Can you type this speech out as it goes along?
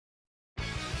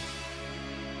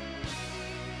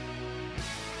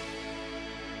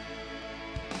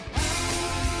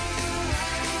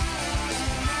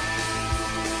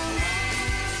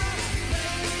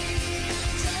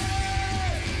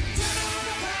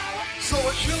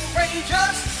Social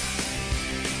Rangers.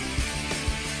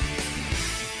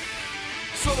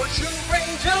 Social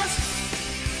Rangers.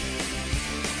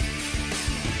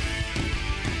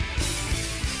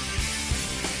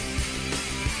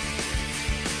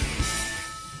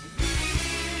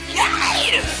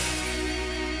 Yeah!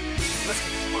 Let's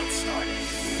get this one started.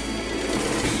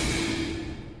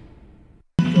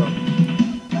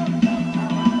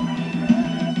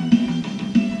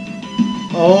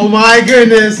 Oh my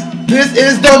goodness! This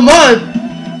is the month!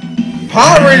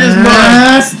 Power Rangers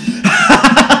month!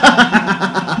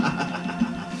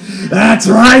 That's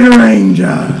right,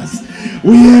 Rangers!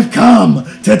 We have come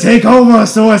to take over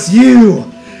Source U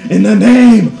in the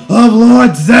name of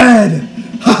Lord Zed!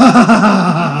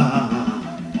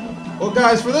 Well,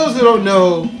 guys, for those who don't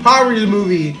know, Power Rangers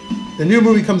movie, the new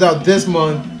movie comes out this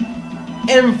month.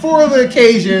 And for the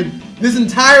occasion, this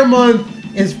entire month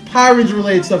is Power Rangers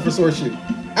related stuff for Source U.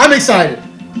 I'm excited.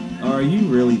 Are you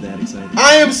really that excited?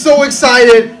 I am so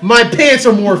excited. My pants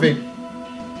are morphing.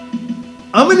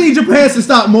 I'm gonna need your pants to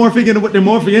stop morphing into what they're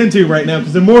morphing into right now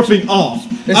because they're morphing off.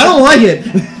 I don't like it.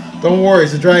 Don't worry,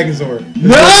 it's a Dragon Sword.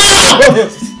 No!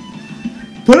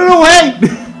 Put it away!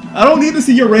 I don't need to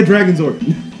see your red Dragon Sword.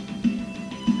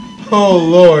 Oh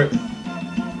Lord.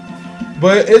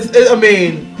 But I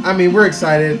mean, we're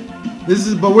excited.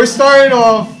 But we're starting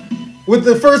off with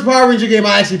the first Power Ranger game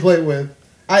I actually played with.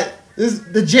 This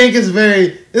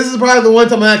is probably the one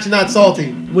time I'm actually not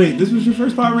salty. Wait, this was your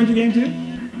first Power Ranger game too?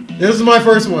 This is my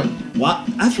first one. What?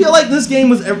 I feel like this game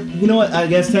was, you know what, I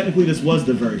guess technically this was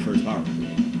the very first Power Ranger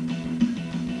game.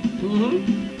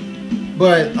 Mm-hmm.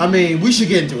 But, I mean, we should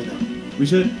get into it now. We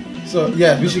should? So,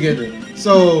 yeah, we should get into it.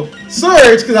 So,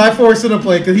 Surge, because I forced him to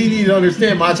play, because he needed to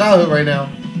understand my childhood right now.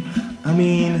 I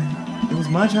mean, it was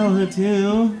my childhood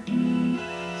too.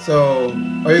 So,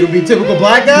 are you going to be a typical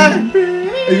black guy?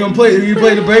 Are you going to play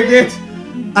the breakdance?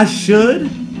 I should.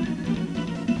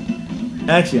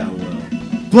 Actually, I will.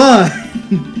 But,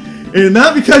 it's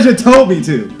not because you told me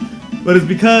to, but it's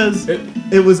because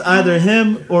it was either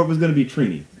him or it was going to be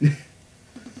Trini.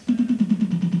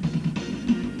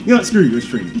 You know what? Screw you, it's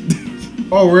Trini.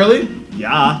 Oh, really?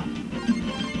 Yeah.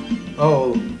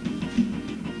 Oh.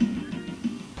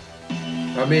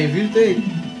 I mean, if you think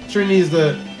Trini's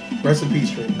the rest in peace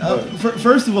Trini.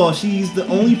 First of all, she's the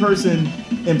only person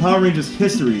in Power Rangers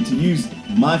history to use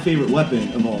my favorite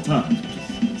weapon of all time,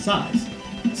 which is size.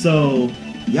 So,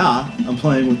 yeah, I'm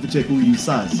playing with the chick who used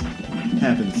size.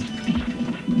 Happens.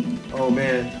 Oh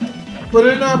man. Put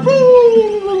it in our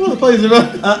plays it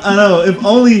up. I know. If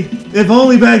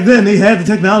only back then they had the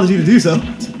technology to do so.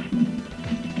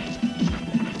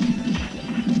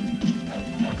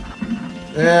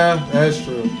 Yeah, that's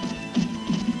true.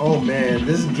 Oh man,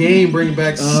 this game brings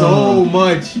back so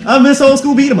much. I miss old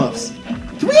school beat 'em ups.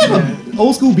 Can we have an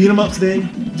old school beat 'em ups day?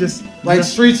 Just like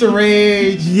Streets of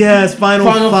Rage. Yes,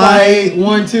 Final Fight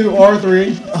 1, 2,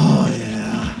 R3. Oh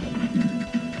yeah.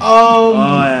 Oh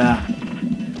yeah.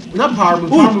 Not Power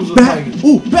Moves. Power Moves was like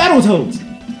Battletoads.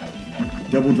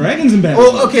 Double Dragons and Battletoads.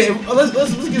 Well, okay, let's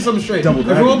get something straight. Double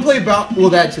Dragons. If we're gonna play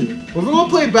that too. If we're gonna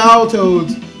play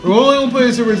Battletoads, we're only gonna play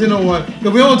the Super Nintendo one.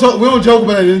 Cause we don't joke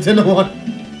about the Nintendo one.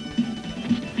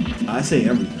 I say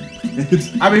everything.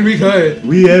 I mean, we could.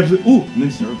 We have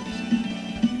Ninja Turtles.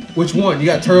 Which one? You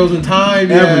got Turtles in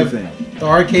Time. Everything. The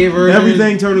arcade version.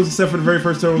 Everything Turtles except for the very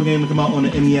first Turtle game to come out on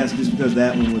the NES, just because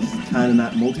that one was kind of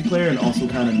not multiplayer and also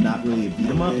kind of not really a beat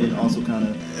 'em up, and also kind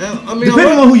of. I mean,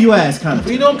 depending on who you ask, kind of.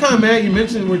 You know, I'm kind of mad. You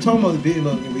mentioned we're talking about the beat 'em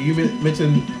up, but you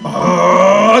mentioned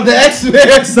the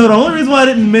X-Men. So the only reason why I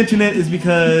didn't mention it is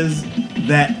because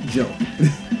that joke.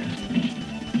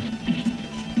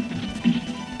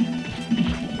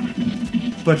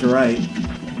 But you're right.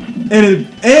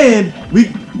 And we.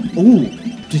 Ooh,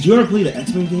 did you ever play the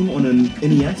X-Men game on an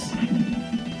NES?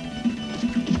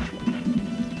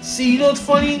 See, you know what's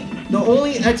funny? The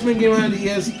only X-Men game I had the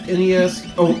SNES.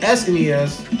 Well,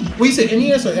 you said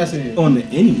NES or SNES? On the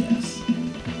NES.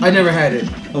 I never had it.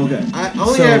 Okay. I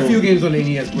only had a few games on the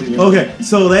NES. Believe it. Okay,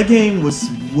 so that game was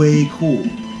way cool.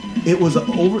 It was a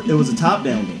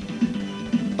top-down game.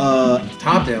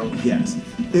 Top-down? Yes.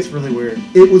 It's really weird.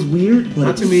 It was weird, but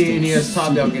not too many NES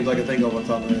top-down games I can think of on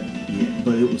top of that. Yeah,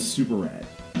 but it was super rad.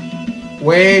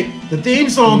 Wait, the theme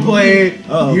song played.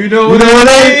 Uh-oh. You know what I mean?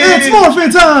 It's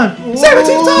Morphin time!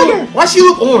 Saber-tooth tiger! Why she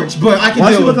look orange? But I can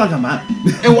Why she look like a man?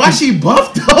 And why she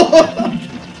buffed though?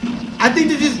 I think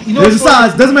they just, you know. There's a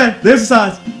size, doesn't matter. There's a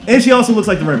size. And she also looks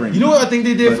like the Red Ranger. You know what I think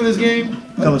they did for this game?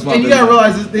 And you gotta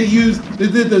realize they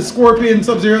did the Scorpion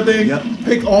Sub-Zero thing. Yep.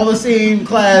 Pick all the same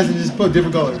class and just put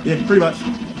different colors. Yeah, pretty much.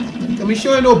 I mean, she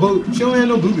only had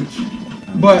no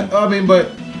boobage. But, I mean,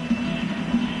 but...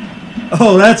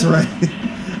 Oh, that's right.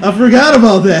 I forgot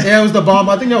about that. Yeah, it was the bomb.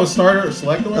 I think that was starter or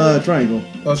select or Triangle.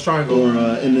 That was triangle.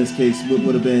 Or in this case, what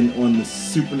would have been on the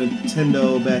Super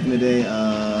Nintendo back in the day.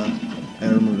 I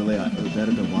don't remember the layout. Would that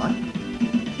have been Y?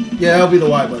 Yeah, that'll be the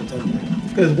Y button technically.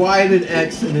 Because Y, then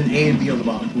X, and then A and B on the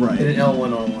bottom. Right. And then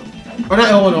L1, R1. Or not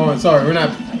L1, R1, sorry. We're not...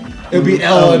 It would be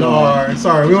L and R.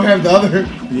 Sorry, we don't have the other...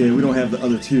 Yeah, we don't have the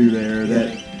other two there.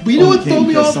 That. But you know what threw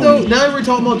me off, though? Sony. Now that we're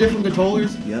talking about different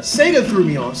controllers, Yep. Sega threw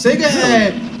me off. Sega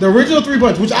had the original 3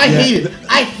 buttons, which I hated.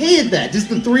 I hated that. Just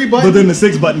the 3 buttons. But then the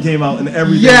 6 button came out and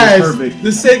everything was perfect.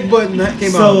 The 6 button that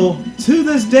came out. So, to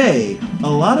this day, a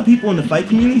lot of people in the fight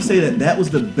community say that was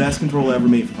the best controller ever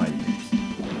made for fighting games.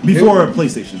 Before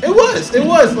PlayStation. It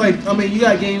was. Like, I mean, you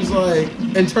got games like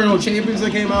Internal Champions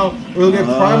that came out. Or look at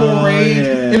Primal Rage.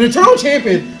 Yeah. In Internal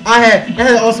Champion, I had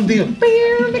an awesome deal.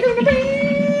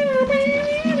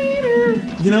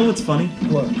 You know what's funny?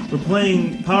 What? We're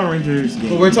playing Power Rangers games.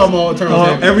 But we're talking about Internal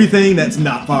Champion. Everything that's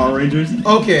not Power Rangers.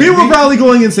 Okay. People are probably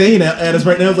going insane at us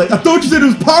right now. It's like, I thought you said it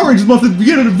was Power Rangers month at the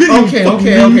beginning of the video.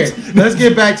 Okay. Let's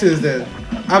get back to this then.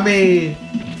 I mean,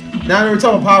 now that we're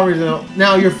talking Power Rangers,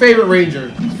 now your favorite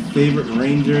Ranger. Favorite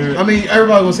Ranger. I mean,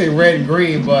 everybody will say red and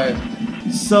green, but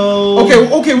so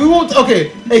okay, we won't.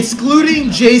 Okay, excluding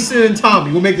Jason and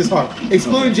Tommy, we'll make this hard.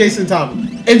 Excluding Jason and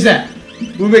Tommy and Zach,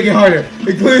 we'll make it harder.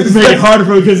 Including make it harder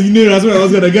for me because you knew that's where I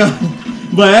was gonna go.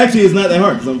 But actually, it's not that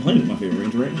hard because I'm playing with my favorite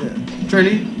Ranger right now.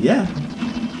 Trinity. Yeah.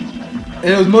 And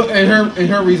it was and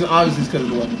her reason obviously is because of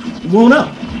the weapon. Well, no,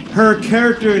 her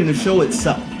character in the show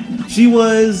itself. She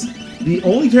was the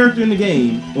only character in the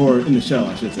game, or in the show,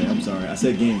 I should say. I'm sorry. I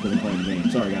said game because I'm playing the game.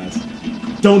 Sorry, guys.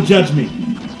 Don't judge me.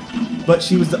 But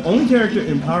she was the only character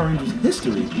in Power Rangers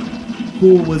history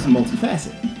who was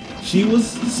multifaceted. She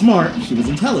was smart, she was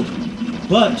intelligent,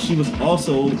 but she was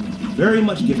also very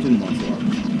much gifted in martial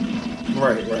arts.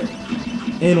 Right.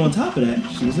 And on top of that,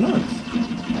 she was an artist.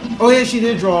 Oh yeah, she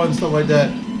did draw and stuff like that.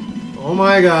 Oh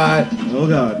my god. Oh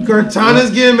god.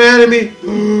 Cortana's getting mad at me.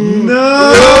 No!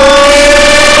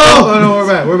 Oh no,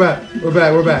 we're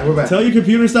back. Tell your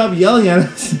computer to stop yelling at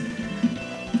us.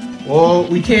 Well,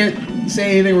 we can't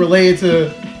say anything related to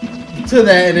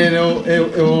that, and then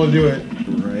it won't do it.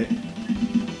 Right.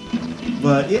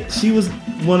 But she was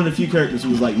one of the few characters who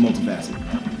was like multifaceted.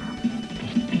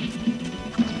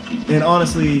 And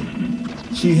honestly,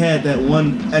 she had that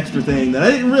one extra thing that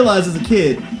I didn't realize as a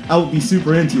kid I would be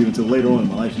super into until later on in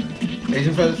my life.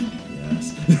 Asian fetish?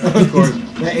 Yes. Of course.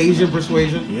 That Asian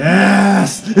persuasion?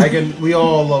 Yes! We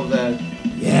all love that.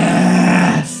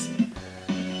 Yes!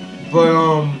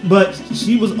 But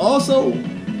she was also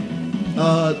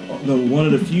one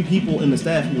of the few people in the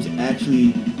staff who was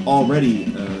actually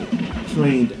already a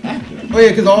trained actor. Oh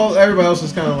yeah, because everybody else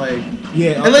is kind of like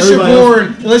unless you're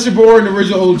born the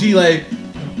original OG like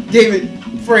David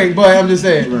Frank, but I'm just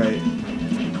saying. Right.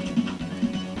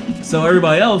 So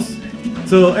everybody else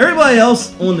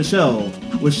on the show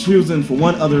was chosen for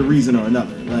one other reason or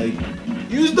another. Like,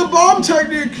 use the bomb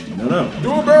technique. No.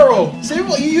 Do a barrel. Same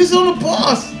what you use it on the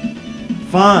boss.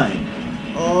 Fine.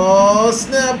 Oh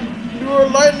snap! Do a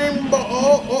lightning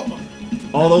ball.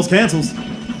 All those cancels.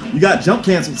 You got jump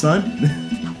canceled, son.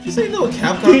 You say no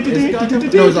Capcom? No, it's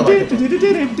not about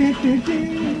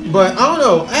Capcom. But I don't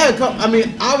know. I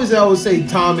mean, obviously I would say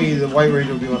Tommy the White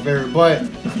Ranger would be my favorite, but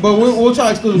we'll try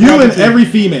to exclude you and every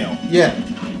female. Yeah.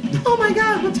 Oh my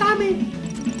god, but Tommy,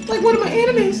 like one of my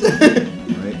enemies. Right.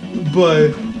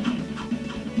 But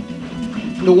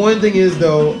the one thing is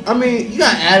though, I mean, you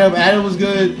got Adam. Adam was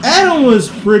good. Adam was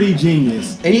pretty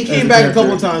genius. And he came back a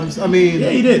couple of times. I mean, yeah,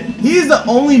 he did. He is the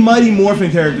only Mighty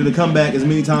Morphin character to come back as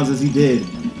many times as he did.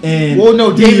 And well,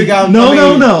 no, David got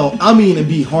no. I mean, and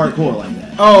be hardcore like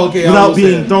that. Oh, okay. Without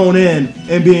being thrown in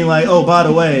and being like, oh, by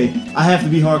the way, I have to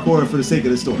be hardcore for the sake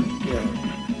of the story. Yeah.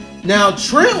 Now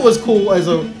Trent was cool as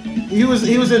he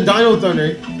was in Dino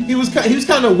Thunder. He was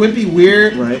kind of wimpy,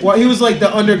 weird. Right. Well, he was like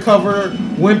the undercover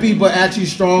wimpy, but actually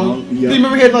strong. Yeah. You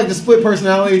remember he had like the split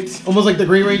personality, almost like the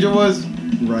Green Ranger was.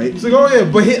 Right. It's like, oh yeah,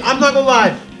 but I'm not gonna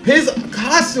lie, his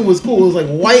costume was cool. It was like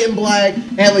white and black,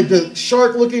 had like the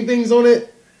shark-looking things on it.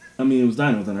 I mean, it was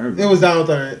Dino Thunder. It was Dino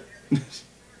Thunder. It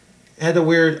had the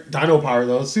weird Dino power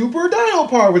though, super Dino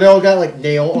power, where they all got like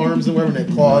nail arms and whatever, and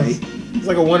their claws. Right. It's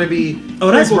like a wannabe.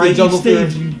 Oh, that's right. Each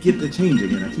stage you get the change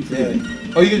again. I keep forgetting.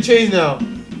 Yeah. Oh, you can change now.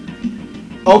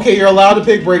 Okay, you're allowed to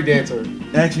pick breakdancer.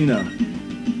 Actually, no.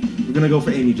 We're gonna go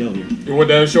for Amy Jo here. You want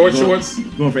them short shorts?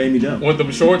 Going for Amy Jo. Want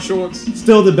them short shorts?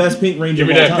 Still the best Pink Ranger. Give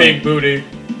me that pink booty.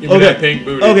 Give me that pink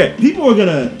booty. Okay, people are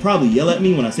gonna probably yell at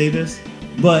me when I say this,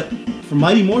 but for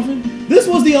Mighty Morphin, this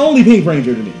was the only Pink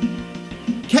Ranger to me.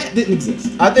 Cat didn't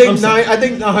exist. I think I'm sorry. I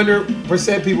think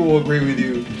 100% people will agree with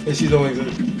you that she's don't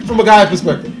exist from a guy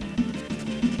perspective.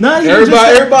 Not even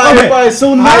Everybody,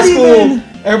 so high not school, even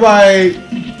everybody,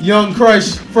 young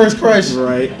crush, first crush.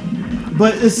 right.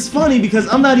 But it's funny because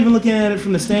I'm not even looking at it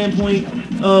from the standpoint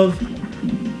of,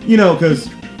 because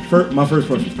my first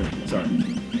crush was Trinity. Sorry,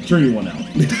 Trinity won out.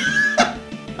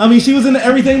 I mean, she was into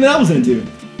everything that I was into,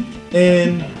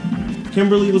 and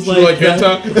Kimberly was like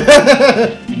hentai?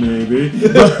 Maybe,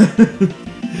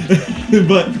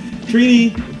 but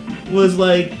Trini was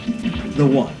like the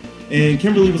one. And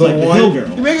Kimberly was like the hill girl.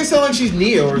 You make it sound like she's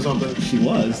Neo or something. She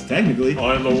was, technically.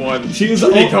 I'm the one. She was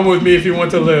the come with me if you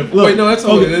want to live. Look, wait, no, that's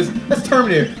not what it is. That's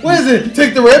Terminator. What is it?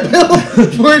 Take the red pill?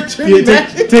 For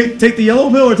take the yellow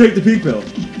pill or take the pink pill?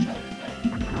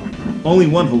 Only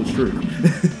one holds true.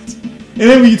 And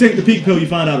then when you take the pink pill, you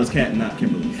find out it's Cat and not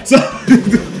Kimberly. So,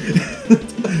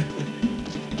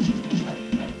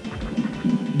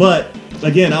 but,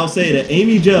 again, I'll say that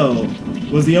Amy Jo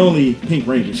was the only Pink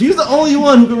Ranger. She was the only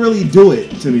one who could really do it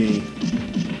to me.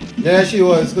 Yeah, she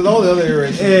was, because all the other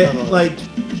iterations. Like,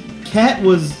 Cat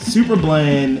was super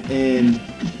bland, and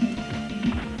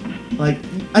like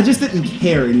I just didn't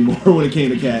care anymore when it came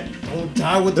to Cat. Don't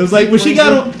die with it was like when she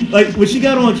got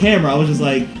on camera, I was just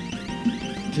like,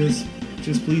 just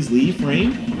please leave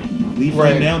frame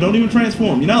now. Don't even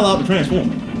transform. You're not allowed to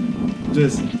transform.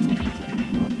 Just,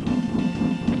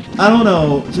 I don't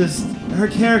know. Just her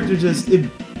character just didn't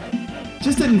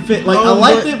fit. Like I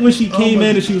liked it when she came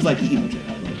in and she was like the evil chick.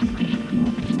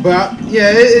 But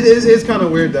yeah, it's kind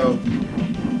of weird though.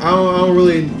 I don't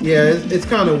really. Yeah, it's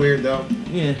kind of weird though.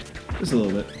 Yeah, just a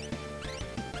little bit.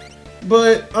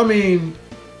 But I mean,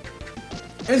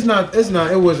 it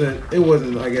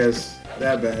wasn't. I guess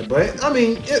that bad. But I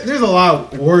mean, there's a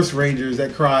lot of worse Rangers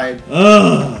that cried.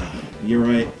 You're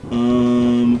right.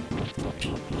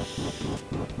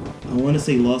 I want to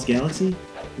say Lost Galaxy.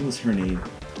 What was her name?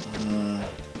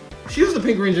 She was the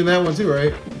Pink Ranger in that one too,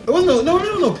 right? It wasn't there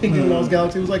was no pink in Lost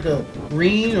Galaxy. It was like a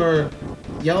green or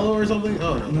yellow or something.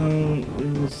 Oh no. No,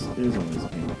 it was always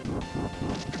pink.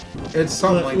 It's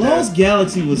something like that. Lost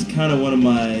Galaxy was kind of one of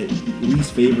my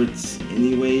least favorites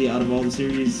anyway out of all the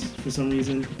series for some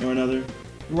reason or another.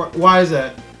 Why is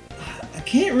that? I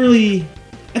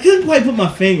couldn't quite put my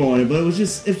finger on it, but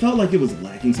it felt like it was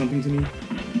lacking something to me.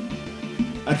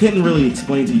 I couldn't really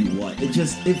explain to you what.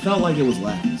 It felt like it was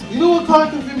lacking something. You know what kind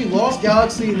of confused me? Lost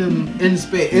Galaxy and In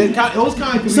Space. It was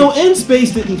kind of confusing. So In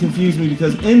Space didn't confuse me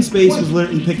because In Space was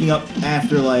literally picking up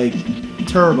after like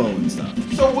Turbo and stuff.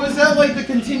 So was that like the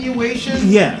continuation?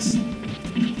 Yes.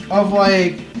 Of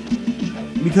like...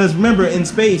 Because remember, In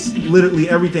Space, literally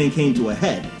everything came to a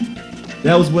head.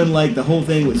 That was when like the whole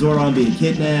thing with Zordon being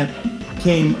kidnapped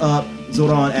came up.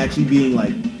 Zordon actually being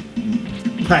like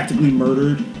practically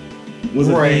murdered was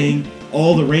a thing.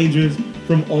 All the Rangers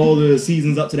from all the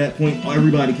seasons up to that point,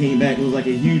 everybody came back. It was like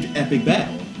a huge epic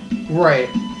battle. Right.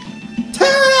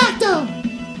 Pterodactyl!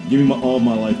 Give me all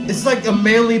my life. It's like a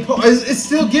manly it's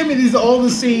still giving me these all the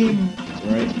same.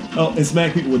 Right. Oh, and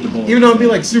smack people with the ball. Even though I'm being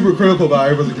like super critical about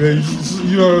it, everybody's like, hey,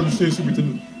 you don't understand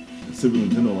Super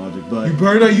Nintendo logic, but you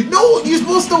better not. You're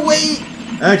supposed to wait.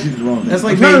 I actually did the wrong thing. That's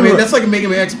like Mega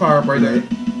Man X power up right there.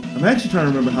 I'm actually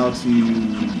trying to remember how to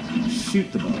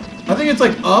shoot the ball. I think it's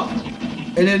like up,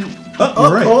 and then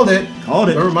right. Called it.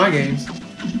 Remember my games.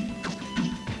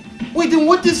 Wait, then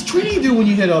what does Trini do when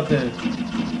you hit up then?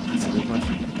 That's a good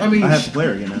question. I mean, I have to play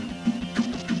her again now.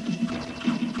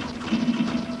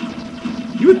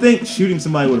 You would think shooting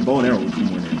somebody with a bow and arrow would be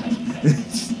more damage.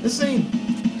 This ain't.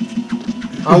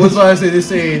 I was about to say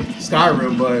this ain't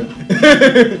Skyrim, but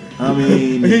I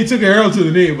mean, he took an arrow to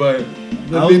the knee, but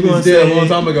I was going to say a long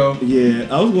time ago. Yeah,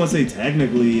 I was going to say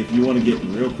technically, if you want to get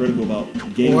real critical about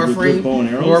games with bow and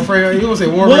arrows. Warframe. You going to say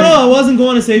Warframe? Well, no, I wasn't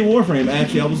going to say Warframe.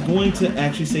 Actually, I was going to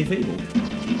actually say Fable.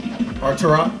 Or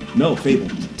Turok? No, Fable.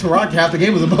 Turok, half the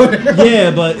game was a bow and arrow.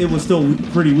 Yeah, but it was still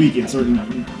pretty weak in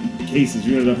certain cases.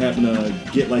 You ended up having to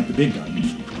get like the big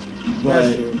guns.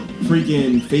 But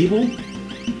freaking Fable,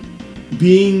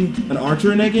 being an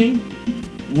archer in that game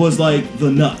was like the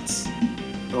nuts.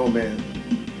 Oh man.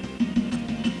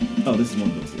 Oh, this is one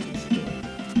of those things.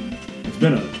 It's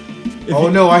been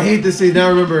a. No, I hate this thing. Now I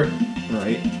remember.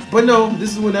 Right. But no,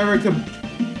 this is whenever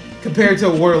compared to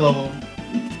a water level.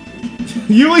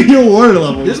 You and your water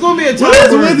levels. There's gonna be a time. What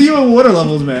is with you and water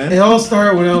levels, man? It all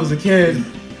started when I was a kid.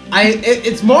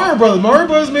 It's Mario Brothers. Mario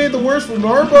Brothers made it the worst.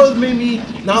 Mario Brothers made me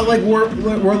not like water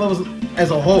levels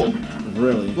as a whole.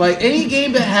 Really? Like any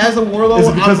game that has a water level.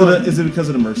 Is it because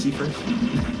of the Mercy first?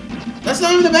 That's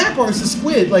not even the bad part. It's the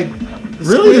squid. Like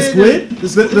Really, the squid?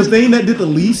 The thing that did the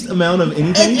least amount of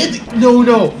anything?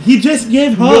 No. He just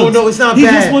gave hugs. No, it's not he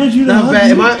bad. He just wanted you to not hug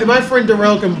bad. you. And my friend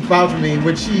Darrell can vouch for me,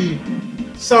 which she,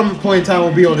 some point in time,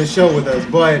 will be on the show with us.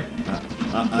 But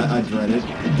I dread it.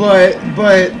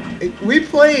 But we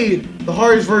played the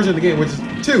hardest version of the game, which is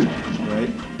 2. Right.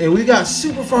 And we got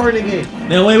super far in the game.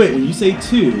 Now, wait. When you say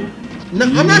 2... No,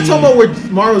 I'm not talking about where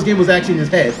Mario's game was actually in his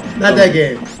head. Not that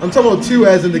game. I'm talking about 2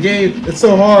 as in the game. It's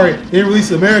so hard. They didn't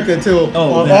release in America until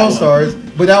on All Stars.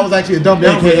 But that was actually a dumbed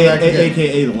down version of that game.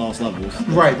 AKA the Lost Levels.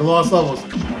 Right, the Lost Levels.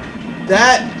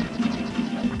 That.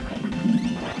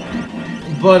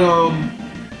 But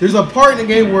there's a part in the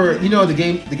game where the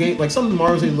game like some of the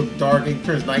Mario's games look dark. It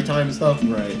turns nighttime and stuff.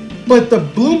 Right. But the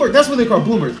bloomer, that's what they call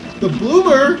bloomers. The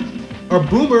bloomer or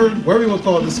boomer, whatever you want to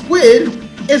call it, the squid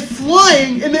is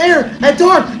flying in the air at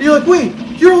dark. And you're like, wait,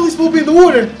 you're only supposed to be in the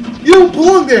water. You don't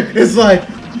belong there. It's like,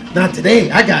 not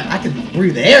today. I can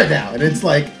breathe the air now. And it's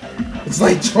like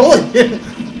trolling.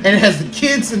 And it has the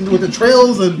kids and with the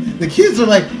trails, and the kids are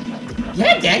like,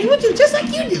 yeah, Daddy, we'll do just like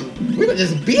you do. We're gonna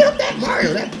just beat up that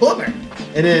Mario, that plumber.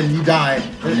 And then you die.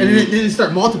 And then they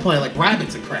start multiplying like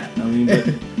rabbits and crap. I mean, but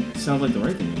it sounds like the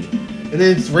right thing to do. And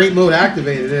then it's raid mode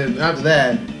activated, and after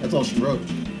that, that's all she wrote.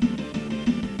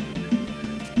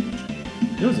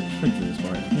 There was a trick to this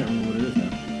part. I can't remember what it is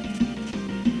now.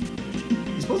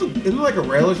 You're supposed to, isn't it like a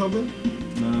rail or something?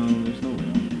 No, there's no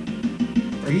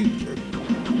rail. Are you?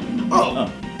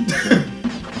 Oh.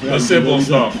 The simple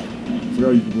stuff. I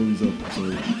forgot you could blow these up.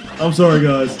 Sorry. I'm sorry,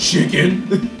 guys. Chicken.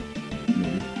 Maybe.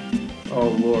 Oh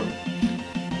Lord.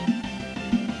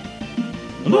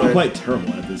 I'm doing quite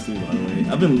terrible at this too, by the way.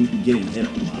 I've been getting hit a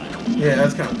lot. Yeah,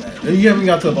 that's kind of bad. You haven't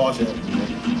got to the boss yet.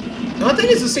 And I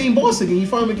think it's the same boss again. You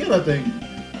find him again, I think.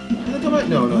 Did it come out?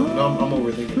 No, I'm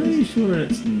overthinking. Pretty sure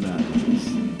it's not.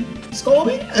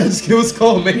 Skullmania? It was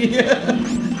Skullmania.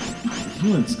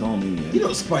 You and Skullmania. You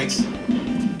know Spikes. You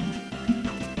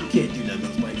can't do nothing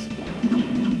with Spikes.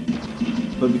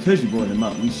 But because you brought him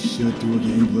up, we should do a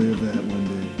gameplay of that one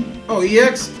day. Oh,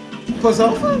 EX plus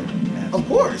Alpha? Of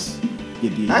course.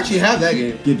 Get DH. I actually have that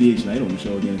game. Get DH Knight on the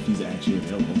show again if he's actually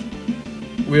available.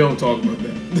 We don't talk about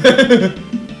that.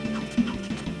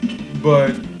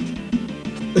 But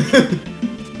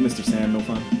Mr. Sam, no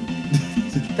fun.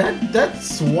 that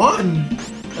Swan.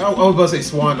 I was about to say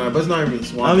Swan Knight, but it's not even a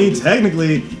Swan. I mean,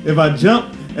 technically, if I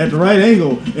jump at the right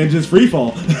angle and just free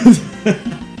fall.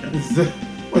 What is this?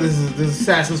 This is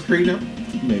Assassin's Creed now?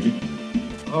 Maybe.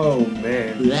 Oh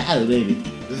man. Yeah, baby.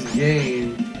 This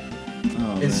game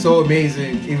Oh, is so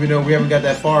amazing, even though we haven't got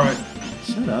that far.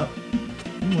 Shut up.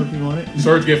 I'm working on it.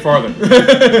 Start to get farther.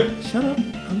 Shut up.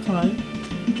 I'm trying.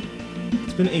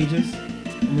 It's been ages.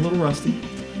 I'm a little rusty.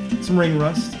 Some ring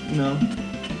rust, you know.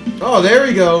 Oh, there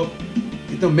we go.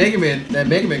 Get the Mega Man, that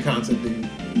Mega Man concept thing.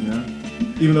 You know?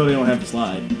 Even though they don't have the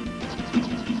slide.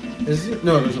 Is it?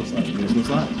 No, there's no slide. There's no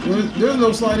slide. There's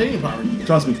no slide in any Power Rangers.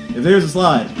 Trust me, if there's a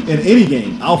slide in any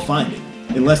game, I'll find it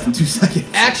in less than 2 seconds.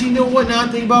 Actually, you know what? Now I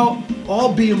think about,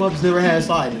 all beat 'em ups never had a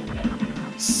slide in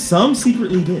it. Some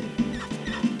secretly did.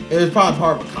 It was probably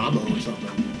part of a combo or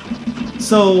something.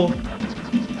 So,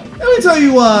 let me tell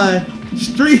you why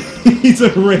Streets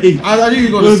of Rage. I knew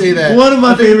you were going to say that. One of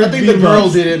my favorite I think the beat 'em girl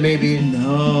ups. did it, maybe.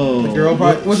 No. The girl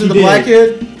probably. Was She it the did. black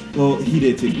kid? Well, he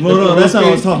did too. No, that's not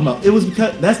what I was talking about. It was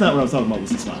because that's not what I was talking about. Was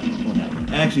the slide on that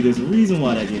one. Actually, there's a reason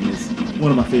why that game is one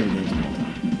of my favorite games of all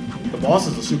time. The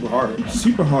bosses are super hard.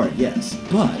 Super hard, yes,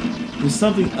 but there's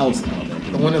something else about that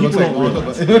game. The one that looks People like don't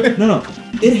Wonka. realize. No,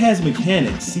 it has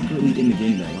mechanics secretly in the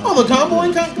game that. Oh, the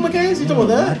comboing mechanics? You talking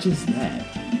about Not that? just that.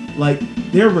 Like,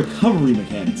 there are recovery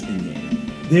mechanics in game.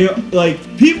 They're like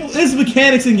people. There's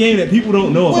mechanics in game that people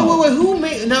don't know about. Wait. Who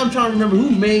made? Now I'm trying to remember who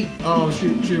made.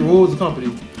 Shoot, what was the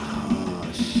company?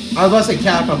 I was about to say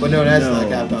Capcom, but no, that's not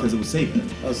Capcom. Because it was Sega.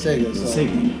 That was Sega. It was So.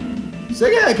 Sega.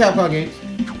 Sega had Capcom games,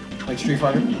 like Street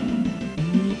Fighter,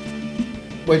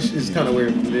 which is kind of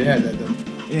weird. They had that though.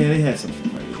 Yeah, they had some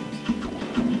Street Fighter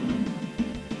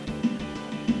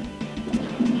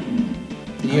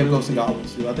games. You have Ghosts and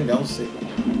Goblins too. I think that was Sega.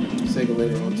 Sega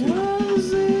later on too.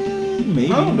 Was it?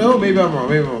 Maybe. I don't know. Maybe I'm wrong.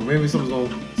 Maybe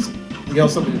someone's gonna yell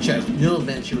something in the chat. No,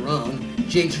 Vince, you're wrong.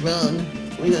 Jake's wrong.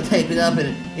 We're gonna type it up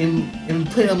and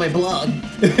put it on my blog.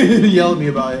 Yell at me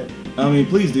about it. I mean,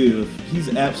 please do. If he's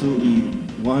absolutely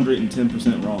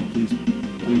 110% wrong, please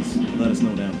let us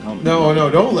know down in the comments. No,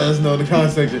 don't let us know in the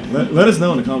comment section. Let us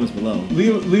know in the comments below.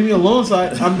 Leave me alone,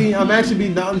 side. I'm actually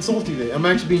being not insulting today. I'm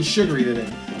actually being sugary today.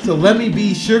 So let me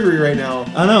be sugary right now.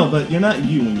 I know, but you're not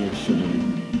you when you're sugary.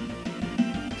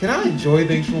 Can I enjoy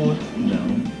things for once? No.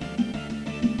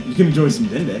 You can enjoy some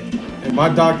Dende. And my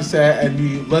doctor said I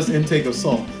need less intake of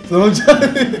salt. So I'm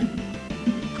trying.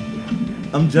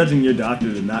 I'm judging your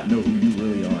doctor to not know who you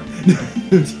really are.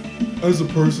 As a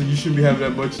person, you shouldn't be having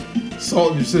that much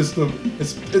salt in your system.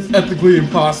 It's ethically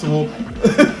impossible.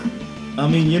 I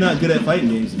mean, you're not good at fighting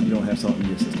games if you don't have salt in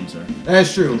your system, sir.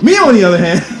 That's true. Me, on the other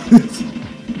hand,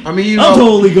 I mean, I'm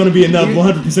totally going to be enough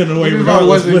 100% of the way, even if I regardless.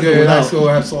 wasn't with or good, I without. still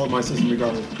have salt in my system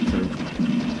regardless. True.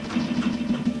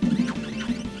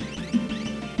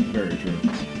 Very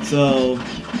true. So,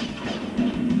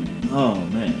 oh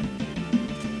man.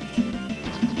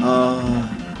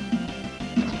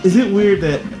 Is it weird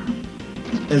that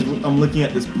as I'm looking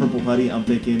at this purple putty, I'm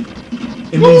thinking,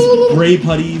 in these gray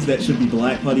putties that should be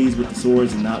black putties with the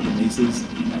swords and not the maces,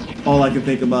 all I can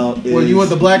think about is... Well, you want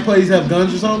the black players to have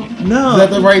guns or something? No. Is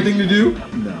that the right thing to do?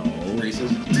 No.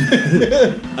 Racist.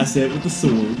 I said with the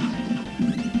sword.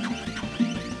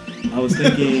 I was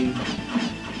thinking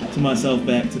to myself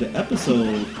back to the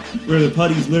episode where the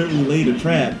putties literally laid a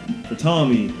trap for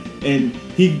Tommy, and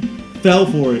he fell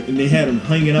for it, and they had him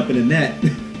hanging up in a net.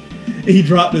 And he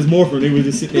dropped his Morphin, and they were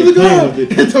just sitting there playing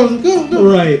with it.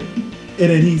 Go. Right. And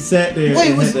then he sat there.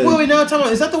 Wait, and wait, now talking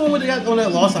about, is that the one where they got on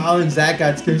that Lost Island? Zach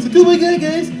got scared. He's like, oh my god,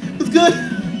 guys, it's good.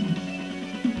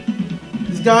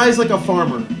 This guy's like a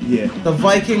farmer. Yeah. The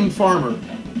Viking farmer.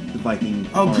 The Viking.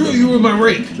 I'll farmer. kill you with my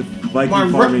rake. The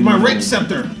Viking farming. My rake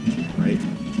scepter. Right.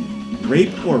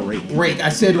 Rape or rake? Rake. I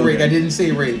said rake. Okay. I didn't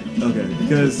say rape. Okay.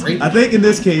 Because Rape? I think in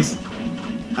this case,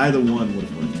 either one would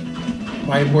have worked.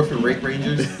 Biomorphic rake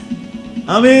rangers.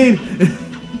 I mean,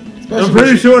 I'm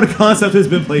pretty sure the concept has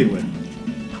been played with.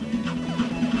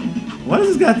 Why does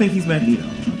this guy think he's Magneto?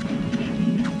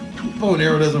 Bow and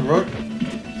arrow doesn't work.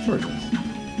 Sure it does.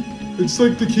 It's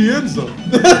like the Kienzo.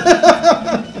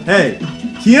 Hey,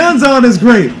 Kienzon is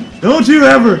great. Don't you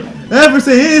ever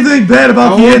say anything bad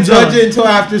about I won't Kienzon. judge it until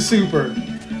after Super.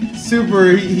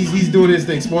 Super, he's doing his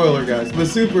thing. Spoiler, guys. But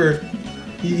Super,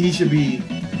 he should be...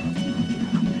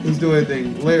 He's doing a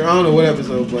thing later. I don't know what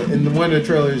episode, but in the one of the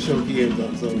trailers showed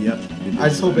Kienzo. So Yep. I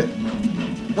just hope it...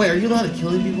 Wait, are you allowed to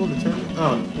kill people in the tournament? I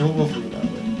don't know. We'll figure it out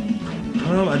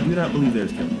later. I do not believe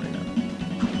there's killing right now.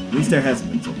 At least there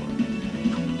hasn't been so far.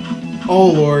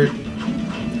 Oh, Lord.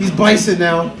 He's Bison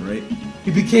now. Right?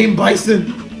 He became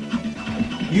Bison.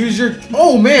 Use your...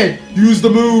 Oh, man. Use the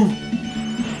move.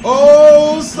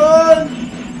 Oh, son.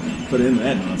 Put in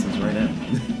that nonsense right now.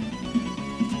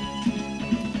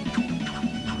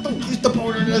 Don't use the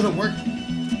powder. It doesn't work.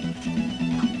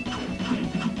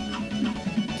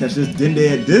 Catch this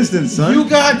Dende at distance, son. You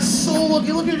got so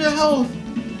lucky. Look at your health.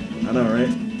 I know, right?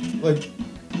 Like...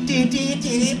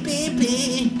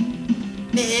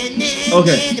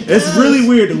 Okay, it's really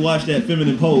weird to watch that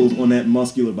feminine pose on that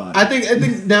muscular body. I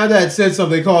think now that it said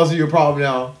something, it causes you a problem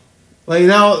now. Like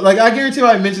now, like I guarantee you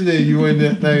I mentioned it, you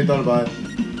wouldn't have even thought about it.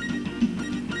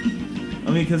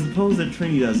 I mean, because the pose that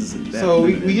Trini does isn't that So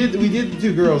we feminine. did the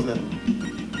two girls now.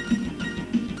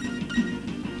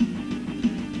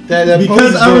 That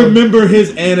Because pose I girl- remember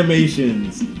his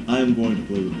animations, I'm going to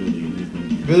play with Billy and his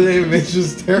game. Billy animation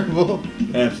was terrible.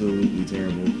 Absolutely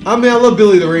terrible. I mean, I love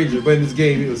Billy the Ranger, but in this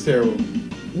game, he was terrible.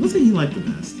 Wasn't he like the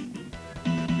best?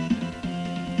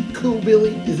 Cool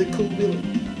Billy? Is it Cool Billy?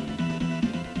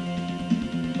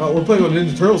 Oh, we're playing on the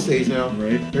Ninja Turtle stage now.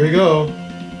 Right. There you go.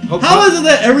 How is it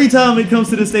that every time it comes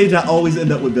to the stage, I always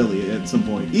end up with Billy at some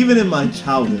point? Even in my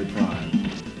childhood prime,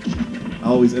 I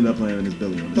always end up playing as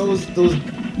Billy. On the stage. Those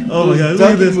Oh my god,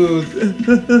 ducking look at moves.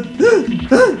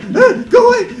 this. Go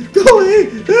away! Go away!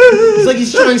 It's like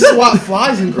he's trying to swat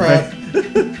flies and crap.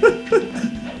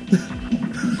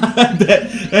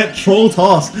 that troll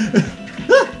toss.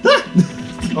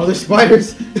 Oh, there's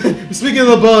spiders. Speaking of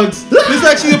the bugs, this is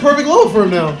actually a perfect level for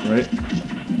him now. Right,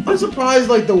 I'm surprised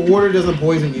like the water doesn't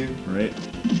poison you. right.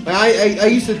 Like, I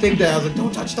used to think that. I was like,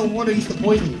 don't touch the water, it used to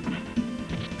poison you.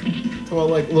 Talk about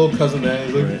like little cousin that.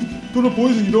 He's like, Right. gonna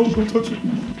poison you, don't touch it.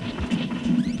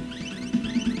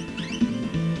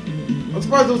 I'm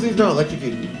surprised those things don't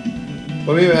electrocute you.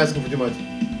 But maybe I'm asking for too much.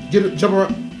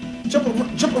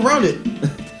 Jump around it.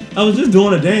 I was just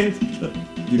doing a dance.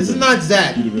 This is not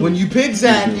Zack. You do Billy. When you pick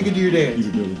Zack, you can do your dance.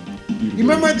 You do Billy. You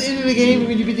remember at the end of the game,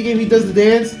 when you beat the game, he does the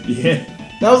dance? Yeah.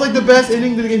 That was like the best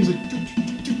ending to the game. He's like,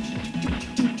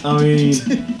 I mean,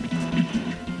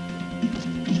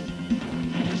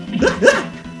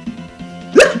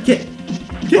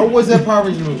 or was that Power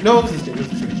Ranger move? No, it was this thing.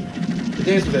 The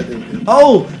dance was that thing.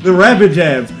 oh, the rapid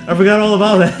jabs. I forgot all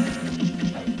about that.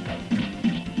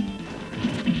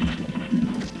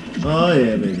 Oh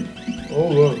yeah, baby. Oh,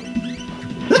 look.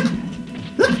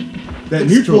 That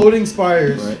neutral. Exploding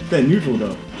spires. Right. That neutral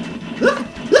though.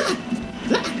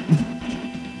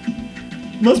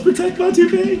 Must protect my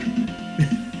 2K.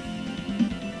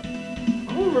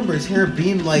 I don't remember his hair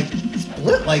being like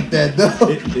split like that though.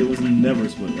 It was never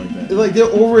split like that. Like they're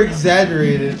over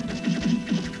exaggerated.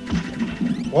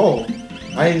 Whoa,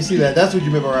 I didn't see that. That's what you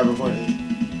meant by rabbit punches.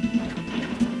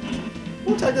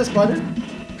 Who attacked that spider?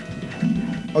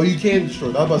 Oh, you can destroy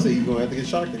it. I was about to say you're gonna have to get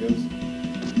shocked, I guess.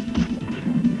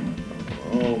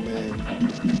 Oh man,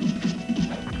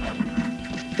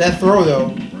 that throw though,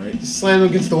 Right. just slammed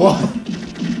against the wall.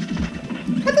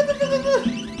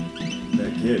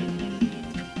 That kid.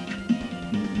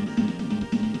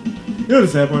 You know what the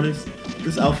sad part is?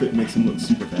 This outfit makes him look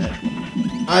super fat.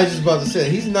 I was just about to say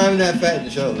he's not even that fat in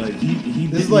the show. Like he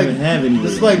This is didn't like even have any.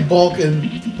 this is like bulk and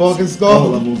All skull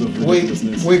levels of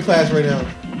ridiculousness. weight class right now.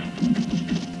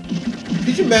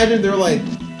 Could you imagine they're like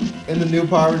in the new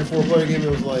Power Ranger 4-player game? It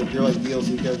was like they're like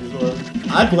DLC characters or whatever.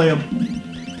 I'd play them.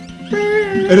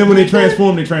 And then when they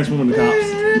transform into cops.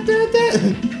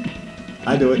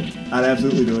 I'd do it. I'd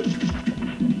absolutely do it.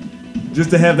 Just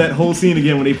to have that whole scene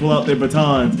again when they pull out their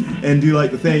batons and do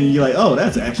like the thing, and you're like, oh,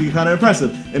 that's actually kind of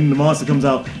impressive. And the monster comes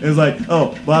out and it's like,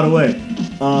 oh, by the way,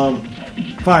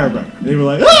 fire breath. And they were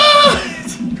like, ah!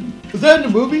 Was that in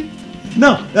the movie?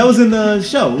 No, that was in the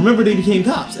show. Remember, they became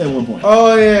cops at one point.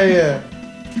 Oh yeah.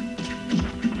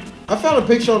 I found a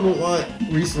picture on the line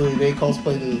recently. They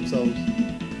cosplayed themselves.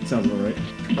 Sounds about right.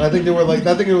 I think they were like,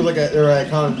 I think it was like they were at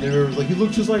con. They were like, you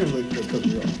look just like him. Like, that's because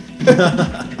we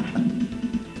are.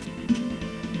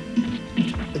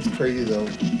 It's crazy though.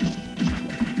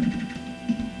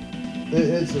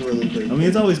 It's really crazy. I mean,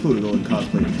 it's always cool to go and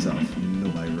cosplay yourself.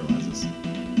 Nobody realizes.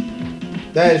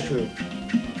 That is true.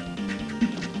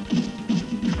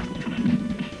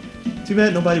 Too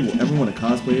bad nobody will ever want to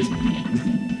cosplay as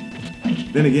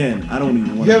me. Then again, I don't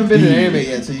even want You to. haven't been in anime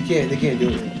yet, so you can't. They can't do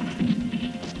it yet.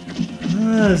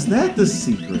 Is that the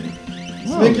secret?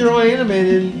 Just make your own anime,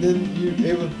 and then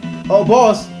you're able. Oh,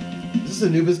 boss! Is this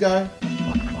Anubis guy?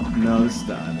 No, this is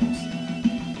the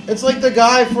eyeballs. It's like the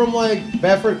guy from like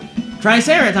Badford.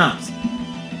 Triceratops.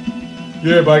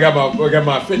 Yeah, but I got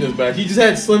my fitness back. He just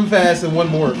had Slim Fast and one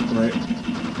more. Right.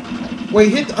 Wait,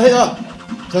 hit up.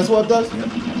 That's what it does. Yep.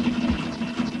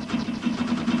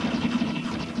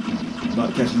 About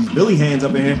to catch these Billy hands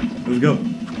up in here. Let's go.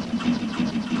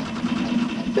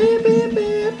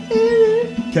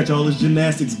 Catch all this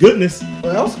gymnastics goodness.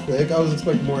 Well, that was quick. I was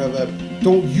expecting more of that.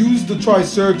 Don't use the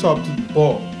Triceratops to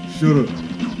ball. Shut up.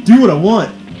 Do what I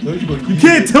want. No, You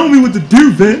can't tell me what to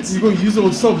do, Vince. You're gonna use it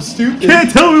on something stupid. Can't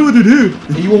tell me what to do.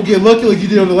 And you won't get lucky like you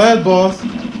did on the last boss.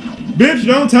 Bitch,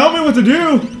 don't tell me what to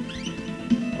do.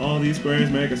 All these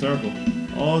squares make a circle.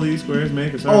 All these squares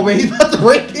make a circle. Oh man, he's about to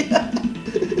break it.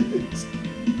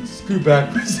 Screw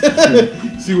backwards.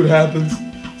 See what happens.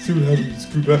 See what happens.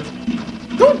 Screw back.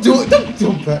 Don't do it. Don't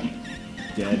do it back.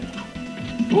 Dead.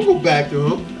 Don't go back to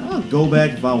him. I'll go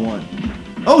back if I want.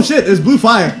 Oh shit, there's blue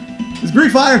fire. There's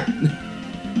Greek fire.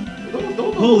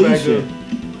 Don't Holy go back shit. to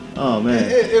him. Oh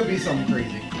man. It'll be something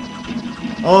crazy.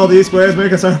 All these squares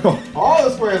make a circle. All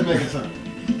the squares make a circle.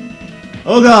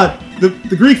 Oh god, the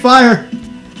Greek fire.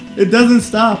 It doesn't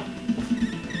stop.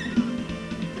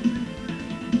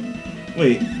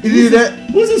 Wait. You do that?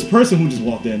 Who's this person who just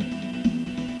walked in?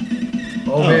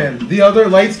 Oh man, the other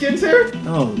light skins here?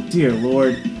 Oh dear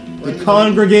lord. They're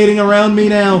congregating around me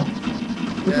now.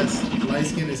 Yes, light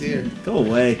skin is here. Go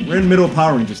away. We're in the middle of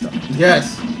Power Ranger stuff.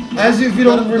 Yes. As if you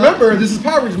don't remember, this is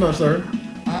Power Rangers Month, sir.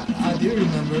 I do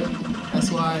remember.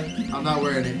 That's why I'm not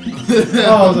wearing it.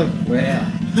 Oh, I was like,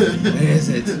 where is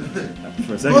it?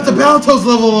 For a second. Oh, it's a Baltos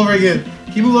level over again.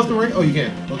 Can you move left and right? Oh, you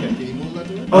can. Okay. Can you move left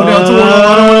to right? Oh, no, it's a world.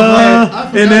 I don't want to play it. I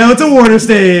forgot. And now it's a water I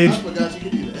stage. forgot you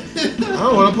could do that. I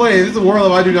don't want to play it. It's a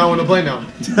world I do not want to play now. I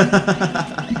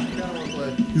don't want to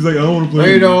play. He's like, I don't want to play.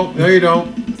 No, you don't. No, you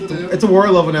don't. It's a It's a war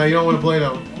level now. You don't want to play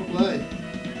now. I want to play.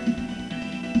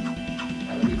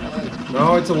 Let me play.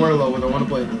 No, it's a war level. I don't want to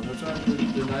play now. I'm trying to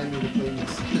deny me to play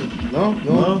this. No,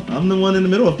 no. Well, I'm the one in the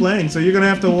middle of playing, so you're gonna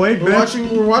have to wait, We're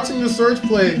bitch. watching the Surge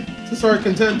play. It's our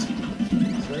content.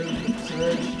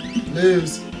 Surge,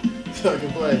 lose, so I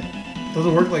can play.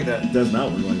 Doesn't work like that. It does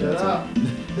not work like Shut that. up.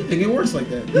 I think it works like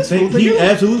that. He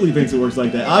absolutely thinks it works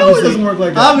like that. No, it doesn't work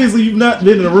like that. Obviously, you've not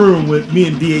been in a room with me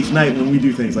and DH Knight when we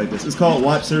do things like this. It's called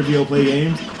Watch Sergio Play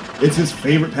Games. It's his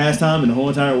favorite pastime in the whole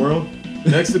entire world.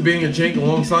 Next to being a jank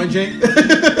alongside jank.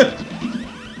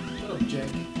 Shut up, Jack.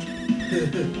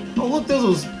 Oh look,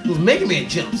 those Mega Man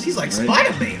jumps. He's like Right.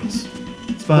 Spider-Man's.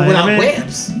 But without Spider-Man.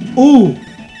 webs. Ooh,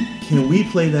 can we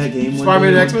play that game? one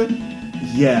Spider-Man day? and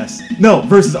X-Men? Yes. No,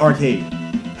 versus arcade.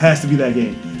 Has to be that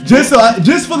game. Just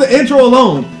for the intro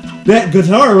alone, that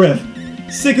guitar riff,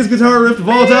 sickest guitar riff of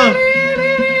all time.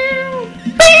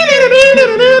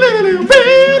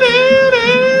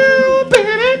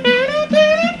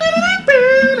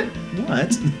 What?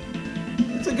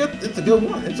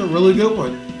 really good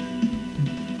one.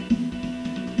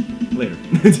 Later.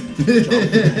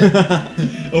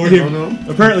 Over here. don't know.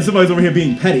 Apparently somebody's over here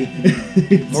being petty.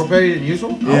 More petty than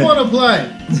usual? Yeah. I want to play.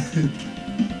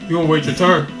 You gonna wait your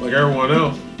turn, like everyone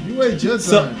else. You wait your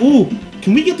So, turn. ooh,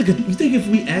 can we get the? You think if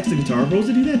we ask the Guitar Bros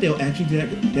to do that, they'll actually do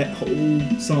that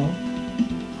whole song?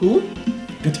 Who?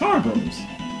 Guitar Bros.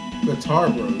 Guitar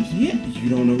Bros. Yeah, you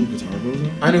don't know who Guitar Bros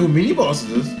are, I know who Mini Bosses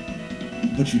is.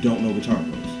 but you don't know Guitar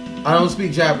Bros. I don't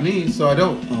speak Japanese, so I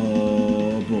don't.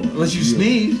 Oh boy. Unless you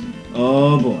sneeze.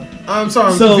 Oh boy. I'm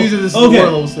sorry, I'm So, confused with this okay. word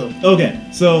level stuff. Okay,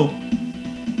 so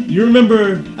you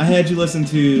remember I had you listen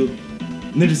to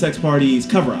Ninja Sex Party's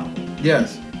cover album.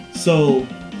 Yes. So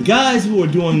the guys who are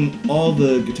doing all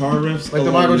the guitar riffs, Like the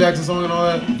along- Michael Jackson song and all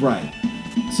that? right?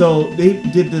 So they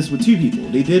did this with two people.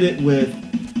 They did it with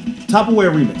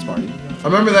Tupperware Remix Party, I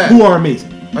remember that. who are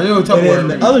amazing. I know And Tupperware.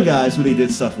 then the other guys who they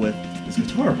did stuff with is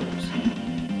Guitar Bros.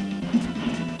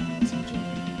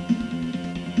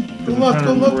 Go left,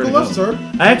 go left, sir.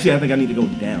 I think I need to go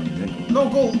down. And then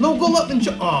go. No, go left and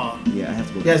aw. Yeah, I have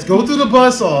to go. Yes, go through the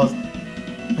buzzsaws.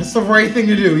 That's the right thing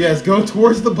to do. Yes, go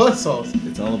towards the buzzsaws.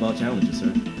 It's all about challenges,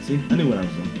 sir. See, I knew what I was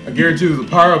doing. I guarantee you there's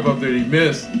a power up there he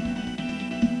missed.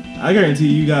 I guarantee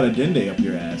you got a dende up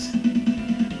your ass.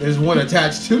 There's one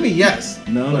attached to me, yes.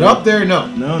 No, But no. up there, no.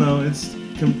 No, it's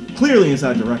clearly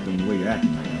inside the rectum the way you're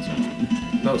acting right now,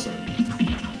 sir. No, sir.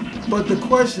 But the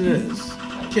question is,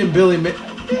 can Billy make...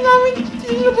 You know, I mean,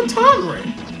 you need a baton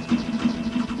ring.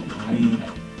 I mean,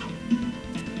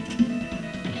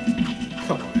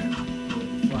 Come on, man.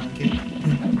 Flying kick.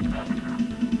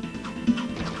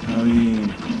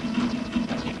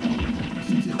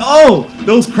 oh,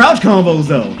 those crouch combos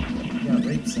though. You got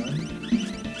raped, son.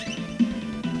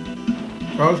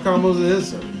 Crouch combos it is,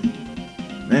 sir.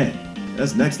 Man,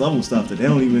 that's next level stuff that they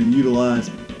don't even utilize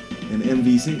in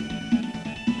MVC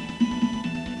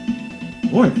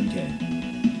or in MK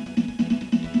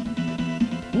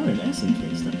or in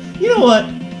SNK stuff. You know what?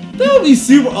 That would be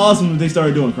super awesome if they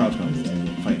started doing crouch combos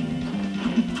in fighting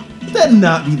games. Would that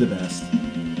not be the best?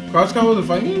 Crouch combos in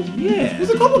fighting games? Yeah. There's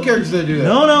a couple characters that do that.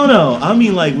 No. I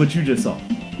mean like what you just saw.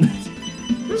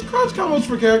 There's crouch combos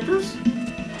for characters.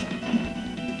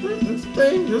 That's the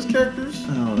thing. There's characters.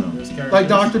 I don't know. There's characters. Like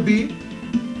Dr. B. Of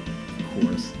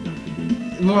course.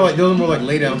 Those are more like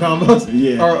lay down combos.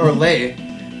 Yeah. Or lay.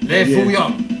 Lay Yeah. fool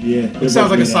up. Yeah. It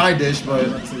sounds like a side dish, I but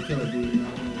was about to say Killer Bee.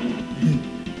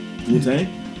 Wu-Tang?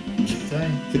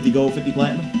 Dang. 50 gold, 50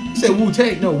 platinum? you say Wu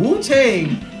Tang. No, Wu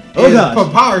Tang Oh, is gosh. for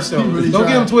Power Stone. He really Don't get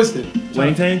tried. them twisted.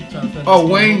 Wang Tang? Trying to finish Oh,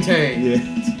 this Wang game. Tang.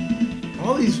 Yeah.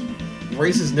 All these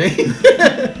racist names.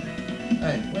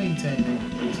 Hey, Wang Tang.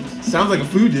 Sounds like a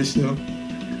food dish, though.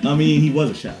 I mean, he was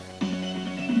a chef.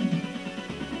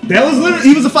 That was literally,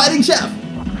 he was a fighting chef.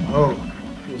 Oh,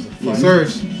 Yeah.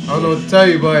 Serge, I don't know what to tell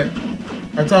you, but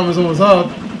our time is almost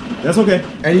up, That's okay.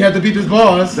 and you have to beat this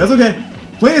boss. That's okay.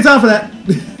 Plenty of time for that.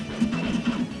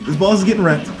 This boss is getting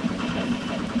wrecked.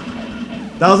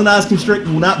 Thousand Eyes Constrict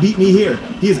will not beat me here.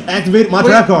 He has activated my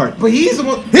trap card. But he's the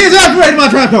one. He has activated my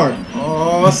trap card.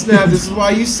 Oh snap! This is why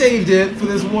you saved it for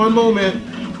this one moment.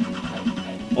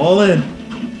 All in.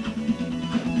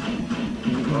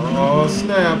 Oh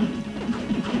snap!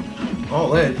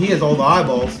 All in. He has all the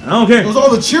eyeballs. I don't care. It was all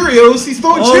the Cheerios. He's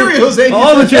throwing Cheerios at you.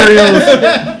 All the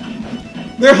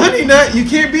Cheerios. They're honey nut. You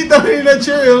can't beat the honey nut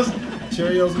Cheerios.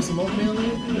 Cheerios with some oatmeal in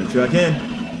it? That's true, I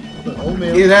can. Put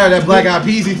oatmeal. Either that black eyed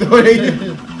peas he throwing at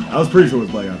you. I was pretty sure it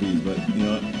was Black Eyed Peas, but you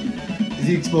know what? Is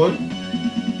he explode?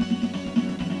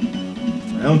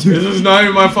 Round two. This is not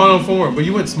even my final form, but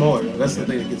you went smaller. Though. That's the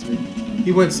thing that gets me.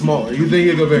 He went smaller. You think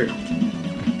he'd go bigger?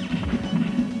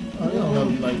 Oh, they don't know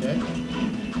you like that.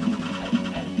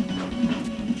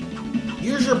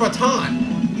 Use your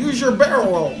baton. Use your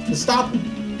barrel roll to stop him.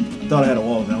 Thought I had a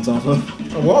wall to bounce off of.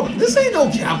 A wall. This ain't no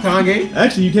Capcom game.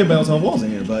 Actually, you can bounce off walls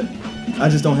in here, but I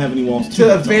just don't have any walls to To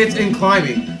bounce advance off. in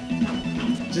climbing.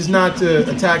 Just not to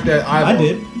attack that eyeball. I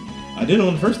did. I did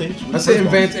on the first stage. I said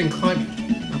advance in climbing.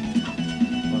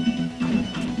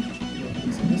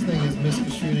 So this thing is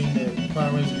misconstruing that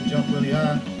Power Rangers can jump really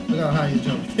high. Look how high he's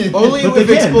jumping. Only But if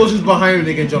they can. explosions behind him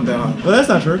they can jump that high. But that's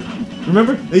not true.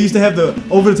 Remember? They used to have the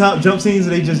over-the-top jump scenes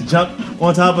where they just jump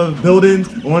on top of buildings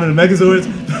or one of the Megazords,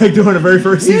 like during the very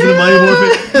first season of Mighty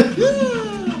Morphin.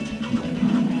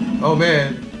 Oh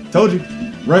man. Told you.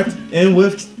 Wrecked and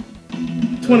whiffed.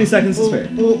 20 seconds to spare.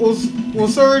 We'll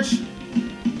search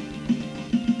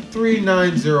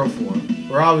 3904.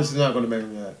 We're obviously not going to make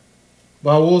that.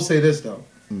 But I will say this though.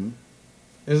 Mhm.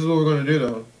 This is what we're going to do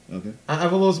though. Okay. I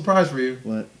have a little surprise for you.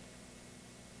 What?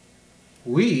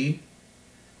 We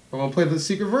are going to play the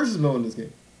secret versus mode in this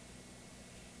game.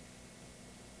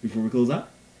 Before we close out?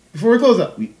 Before we close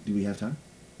up. Do we have time?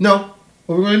 No.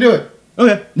 But we're going to do it.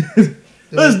 Okay.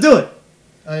 Let's do it.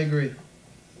 I agree.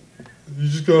 You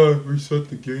just gotta reset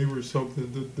the game or something.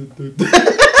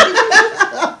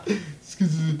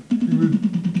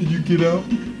 Can you get out?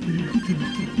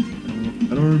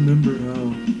 I don't remember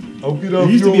how. I'll get out. There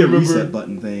used to be a reset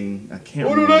button thing. I can't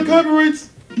remember. Oh, no, not copyrights.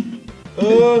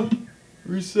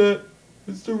 Reset.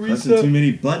 It's the reset. Pressing too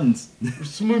many buttons.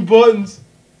 There's too many buttons.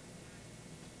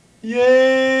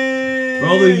 Yay! For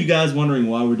all of you guys wondering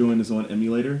why we're doing this on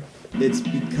emulator, it's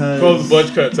because... the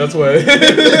budget cuts, that's why.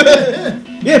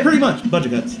 Yeah, pretty much.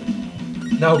 Budget cuts.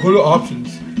 Now go to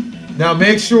options. Now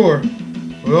make sure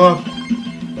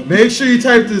you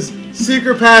type this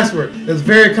secret password. It's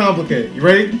very complicated. You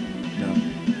ready? No.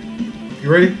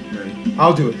 You ready? Ready.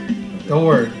 I'll do it. Okay. Don't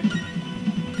worry.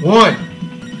 1,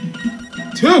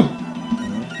 2.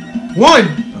 Uh-huh. 1,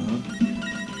 Uh-huh.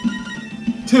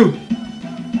 2.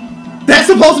 That's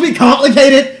supposed to be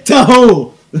complicated to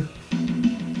hold.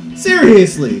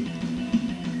 Seriously.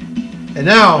 And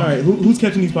now... Alright, who's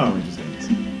catching these Power Rangers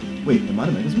things? Wait, am I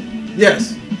the Megazord?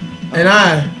 Yes. And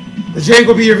the Jank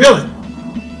will be your villain.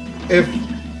 If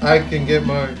I can get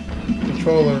my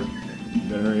controller. You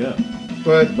better hurry up.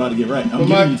 But You're about to get right. I'm but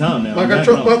giving you time now. my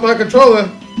controllers. But my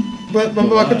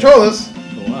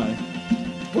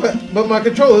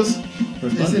controllers.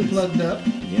 First Is button. it plugged up?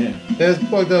 Yeah. It's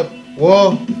plugged up.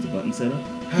 Well, Is the button set up?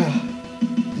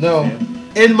 no. Yeah.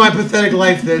 End my pathetic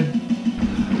life then.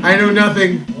 I know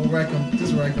nothing. We'll wreck him.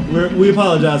 Just wreck him. We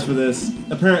apologize for this.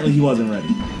 Apparently he wasn't ready.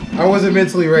 I wasn't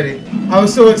mentally ready. I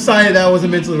was so excited that I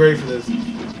wasn't mentally ready for this.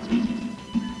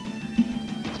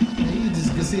 And you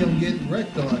just can see him getting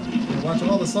wrecked on. And watch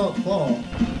all the salt fall.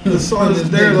 The salt is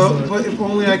there though, but if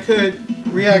only I could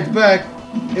react back,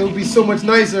 it would be so much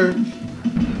nicer.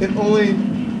 If only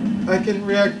I can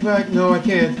react back. No, I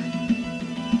can't.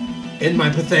 End my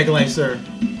pathetic life, sir.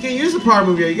 Can't use the power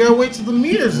move yet. You gotta wait till the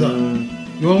meter's up.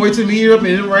 You wanna wait till the meter up and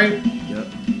end it right? Yep.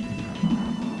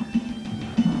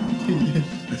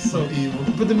 So evil.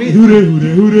 But the meter.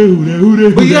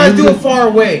 But you gotta do it far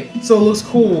away, so it looks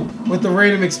cool with the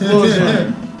random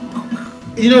explosion.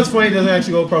 You know what's funny? It doesn't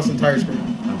actually go across the entire screen.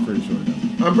 I'm pretty sure it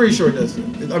does. I'm pretty sure it does.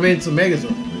 I mean, it's a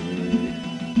Megazord.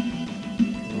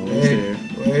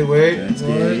 Wait. That's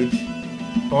Gage.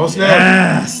 Oh snap!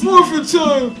 Yes! Morphin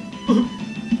time!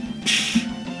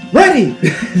 Ready!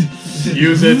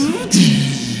 Use it.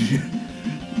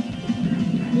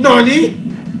 Nani?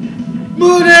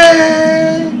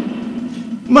 Moody!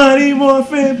 Mighty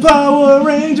Morphin Power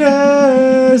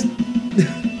Rangers!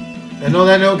 And on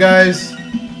that note, guys,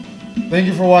 thank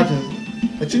you for watching.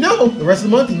 Let you know, the rest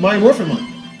of the month is Mighty Morphin month.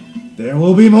 There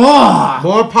will be more!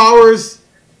 More powers.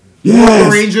 Yes!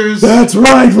 More Rangers. That's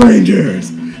right, Rangers!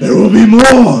 There will be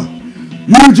more!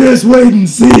 You just wait and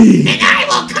see! And I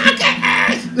will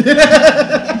conquer Earth!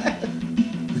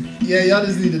 Yeah, y'all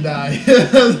just need to die.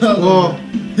 Well,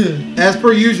 as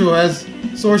per usual, as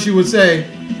Sorshi would say,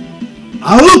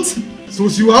 Out!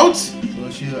 Sorshi out? So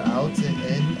you out and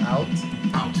in, out.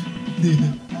 Out.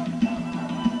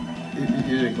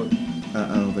 You didn't click. I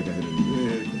don't think I hit it.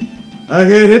 I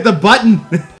hit the button!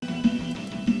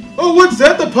 Oh, what's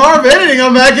that? The power of editing.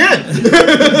 I'm back in.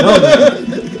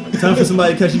 Time for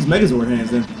somebody to catch these Megazord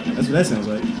hands then. That's what that sounds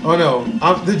like. Oh no,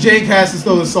 the Jank has to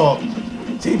throw the salt.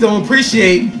 Jank don't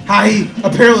appreciate how he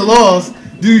apparently lost.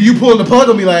 Dude, you pulling the plug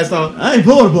on me last time. I ain't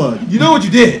pulling the plug. You know what you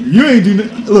did. You ain't do.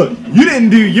 Look, you didn't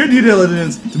do your due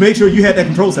diligence to make sure you had that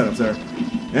control set up, sir.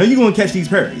 Now you gonna catch these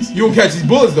parries. You won't catch these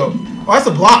bullets though. Oh, that's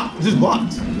a block. It's just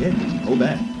blocks. Yeah, hold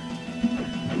that.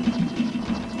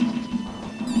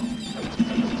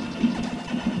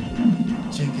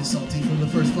 Jake is salty from the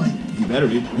first fight. You better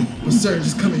be. But sir,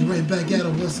 just coming right back at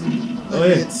him with some Oh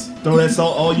yeah. hits. Throw that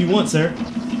salt all you want, sir.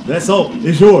 That salt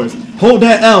is yours. Hold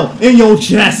that L in your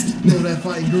chest. Throw that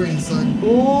fighting green, son.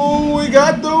 Oh, we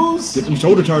got those. Get them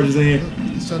shoulder charges in here.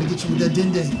 He's trying to get you with that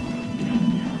dende.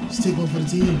 Just take one for the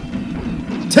team.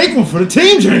 Take one for the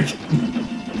team, Jake.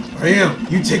 I am.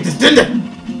 You take this dinner.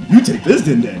 You take this,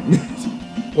 Dende.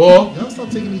 Well, Y'all stop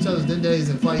taking each other's dendes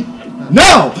and fight.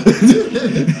 No!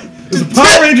 It's a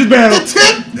Power Rangers battle. the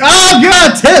tip. Oh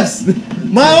god, tips!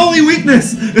 My only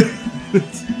weakness.